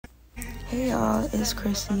Hey y'all, it's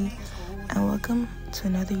Chrissy, and welcome to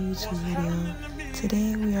another YouTube video.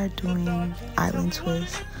 Today we are doing island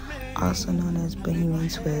twist, also known as Bohemian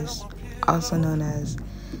twist, also known as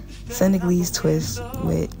Senegalese twist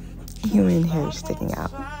with human hair sticking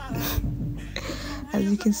out. As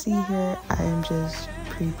you can see here, I am just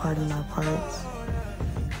pre-parting my parts.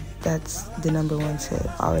 That's the number one tip,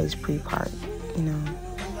 always pre-part, you know.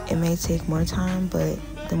 It may take more time, but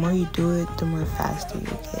the more you do it, the more faster you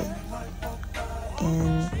get.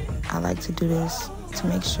 And I like to do this to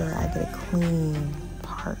make sure I get a clean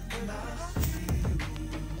part.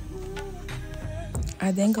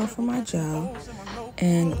 I then go for my gel,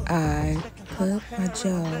 and I put my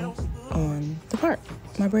gel on the part,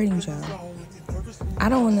 my braiding gel. I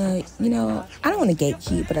don't want to, I don't want to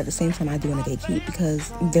gatekeep, but at the same time I do want to gatekeep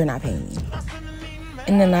because they're not paying me.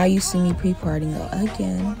 And then now you see me pre-parting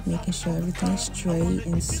again, making sure everything is straight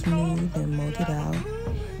and smooth and molded out.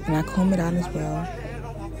 And I comb it out as well.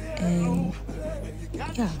 And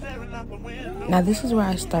yeah. Now this is where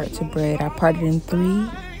I start to braid. I part it in 3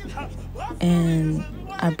 and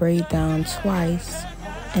I braid down twice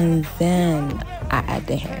and then I add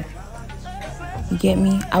the hair. You get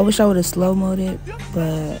me? I wish I would have slow-moed it,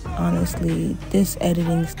 but honestly, this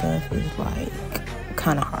editing stuff is like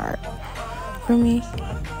kind of hard for me.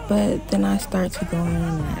 But then I start to go in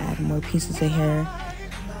and I add more pieces of hair.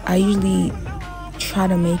 I usually try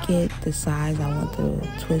to make it the size I want the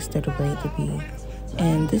twist or the braid to be.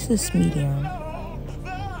 And this is medium.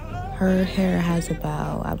 Her hair has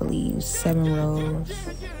about, I believe, 7 rows.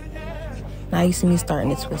 Now you see me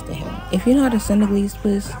starting to twist the hair. If you know how to Senegalese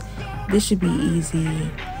twist, this should be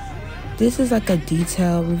easy. This is like a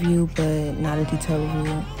detail review, but not a detail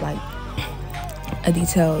review. Like a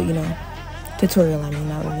detail, tutorial,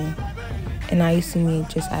 not review. And now you see me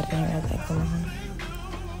just adding hair as I go along.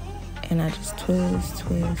 And I just twist.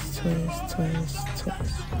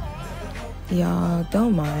 Y'all,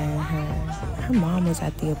 don't mind her. Her mom was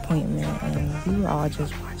at the appointment and we were all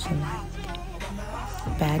just watching like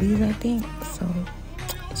baddies, I think. So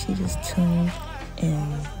she just tuned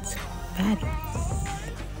into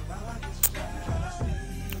baddies.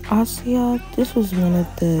 Also, y'all, this was one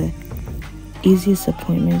of the easiest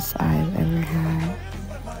appointments I've ever had.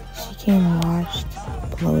 She came washed,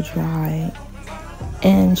 blow dried,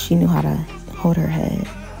 and she knew how to hold her head.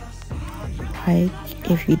 Like,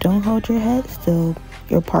 if you don't hold your head still,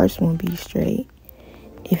 your parts won't be straight.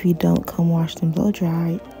 If you don't come washed and blow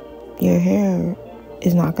dried, your hair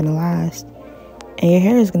is not gonna last, and your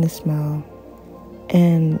hair is gonna smell,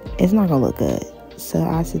 and it's not gonna look good. So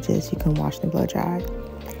I suggest you come washed and blow dried.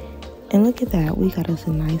 And look at that, we got us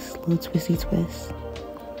a nice little twisty twist.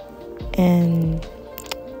 And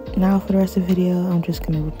now for the rest of the video, I'm just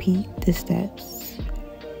gonna repeat the steps,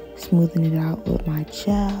 smoothing it out with my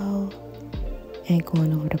gel and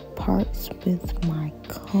going over the parts with my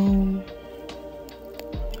comb.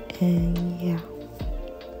 And yeah,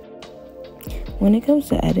 when it comes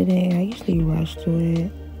to editing, I usually rush through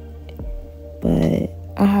it, but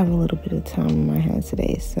I have a little bit of time on my hands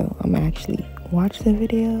today, so I'm gonna actually watch the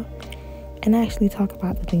video and actually talk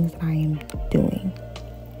about the things that I am doing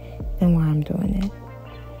and why I'm doing it.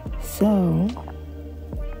 So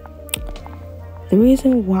the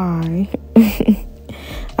reason why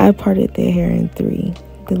I parted the hair in 3,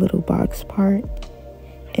 the little box part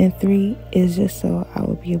in 3, is just so I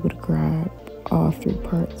would be able to grab all 3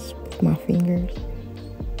 parts with my fingers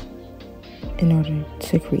in order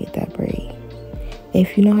to create that braid.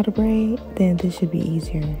 If you know how to braid, then this should be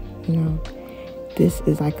easier, This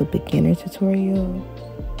is like a beginner tutorial,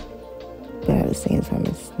 but at the same time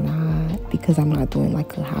it's not, because I'm not doing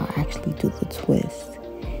like how I actually do the twist.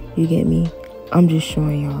 You get me? I'm just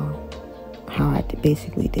showing y'all how I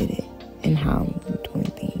basically did it and how I'm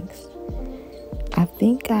doing things. I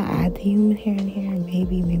think I add the human hair in here,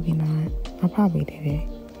 maybe not. I probably did it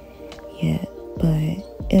yet, but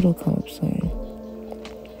it'll come up soon.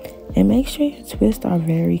 And make sure your twists are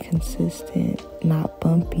very consistent, not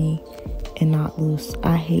bumpy and not loose.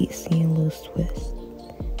 I hate seeing loose twists.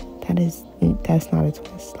 That's not a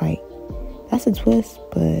twist. Like, that's a twist,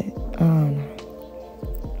 but I don't know.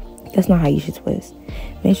 That's not how you should twist.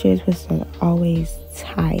 Make sure your twists are always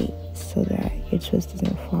tight so that your twist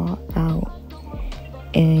doesn't fall out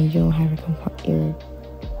and you don't have your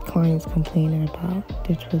clients complaining about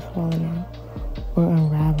their twist falling out or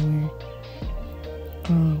unraveling.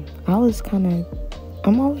 I'm always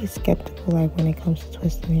skeptical, like, when it comes to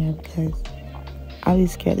twisting hair, because I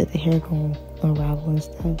was scared that the hair gonna unravel and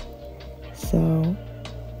stuff. So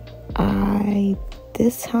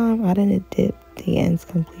this time I didn't dip the ends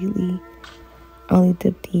completely. I only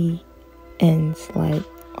dipped the ends, like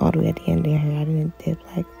all the way at the end of their hair. I didn't dip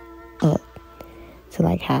like up to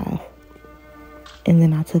like half. And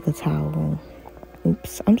then I took a towel.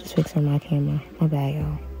 Oops, I'm just fixing my camera. My bad,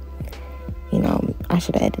 y'all. You know, I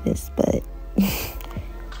should have edited this, but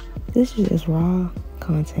this is just raw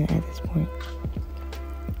content at this point.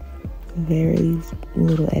 Very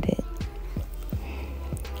little edit.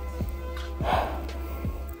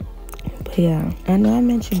 But yeah, I know I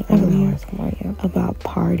mentioned earlier about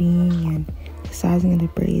parting and the sizing of the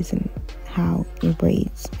braids and how your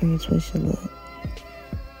braids and your twists should look.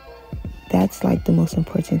 That's like the most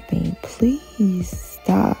important thing. Please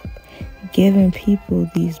stop giving people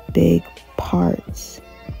these big parts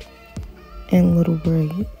and little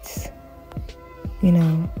braids. You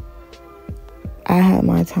know, I had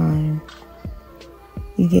my time,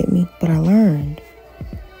 you get me, but I learned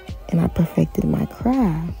and I perfected my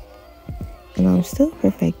craft, and I'm still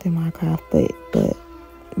perfecting my craft, but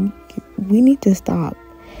we need to stop,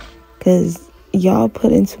 because y'all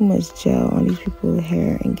putting too much gel on these people's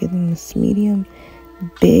hair and giving this medium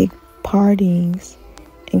big partings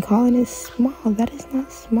and calling it small. That is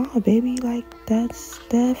not small, baby. Like, that's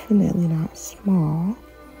definitely not small.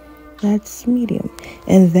 That's medium.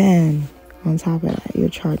 And then on top of that, you're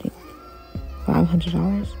charging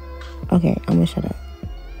 $500. Okay, I'm gonna shut up,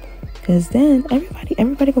 because then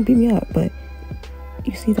everybody gonna beat me up. But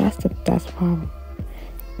you see, that's the problem.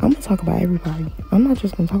 I'm gonna talk about everybody. I'm not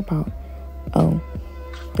just gonna talk about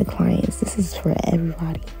the clients. This is for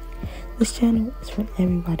everybody. This channel is for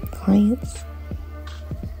everybody. Clients,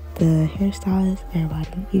 the hairstylists,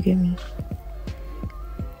 everybody. You get me?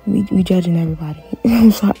 We judging everybody. I'm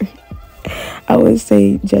sorry. I would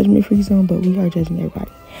say judgment free zone, but we are judging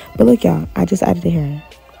everybody. But look, y'all, I just added the hair.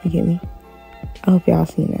 You get me? I hope y'all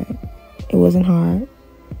seen that. It wasn't hard.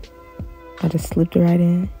 I just slipped it right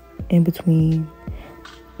in between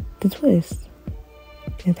the twists,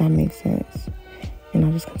 if that makes sense. And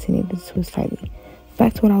I just continued to twist tightly.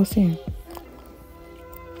 Back to what I was saying.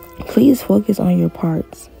 Please focus on your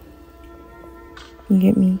parts. You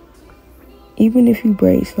get me? Even if you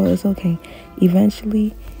braid slow, it's okay.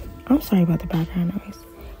 Eventually, I'm sorry about the background noise.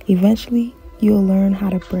 Eventually, you'll learn how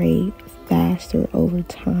to braid faster over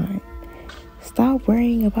time. Stop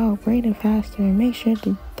worrying about braiding faster and make sure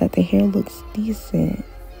that the hair looks decent.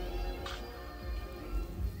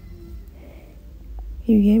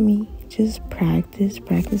 You get me? Just practice,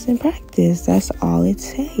 practice, and practice. That's all it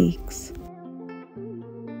takes.